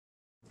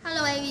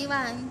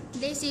everyone,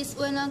 this is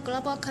Winner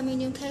Global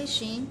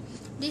Communication.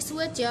 This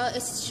video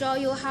is show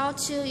you how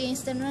to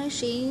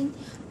installation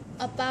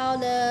about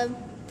the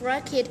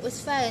bracket with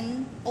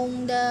fan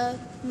on the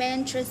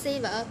main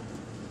transceiver.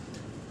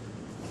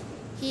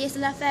 Here is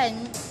the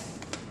fan,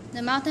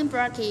 the mounting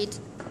bracket,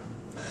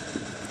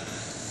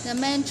 the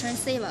main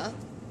transceiver.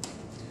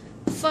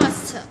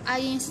 First, I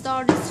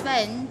install this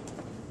fan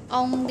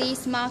on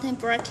this mounting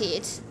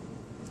bracket.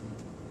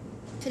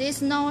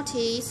 Please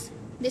notice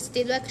this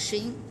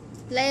direction,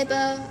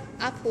 label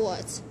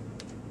upwards.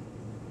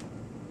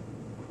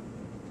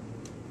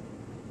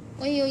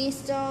 When you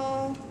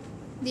install,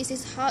 this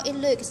is how it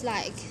looks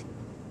like.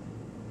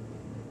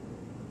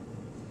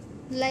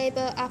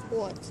 Label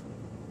upwards.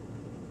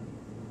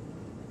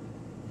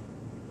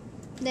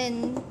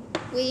 Then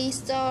we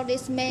install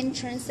this main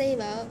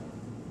transceiver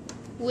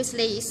with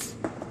this.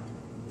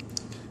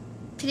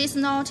 Please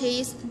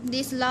notice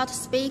this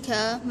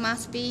loudspeaker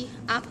must be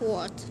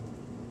upward.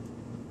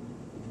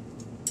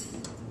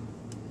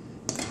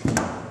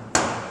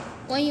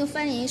 When you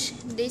finish,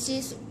 this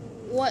is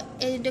what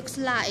it looks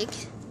like.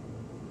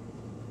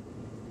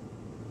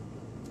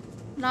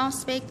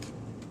 Loudspeaker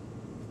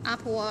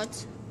upward.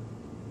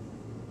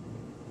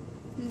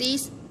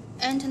 This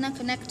antenna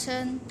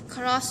connector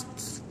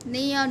crosses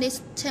near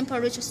this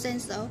temperature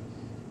sensor.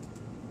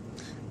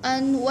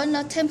 And when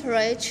the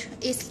temperature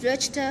is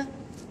reached a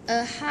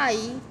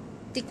high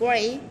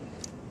degree,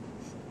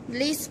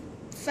 this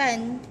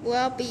fan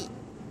will be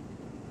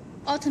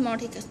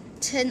automatically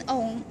turned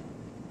on.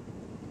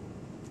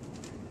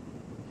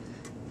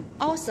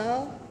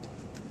 Also,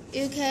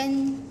 you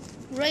can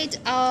read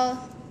our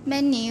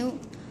menu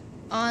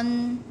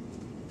on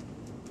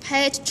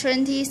page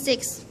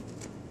 26.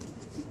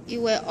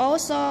 You will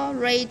also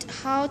read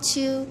how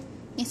to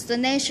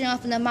installation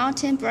of the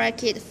mounting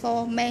bracket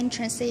for main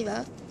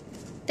transceiver.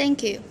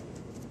 Thank you.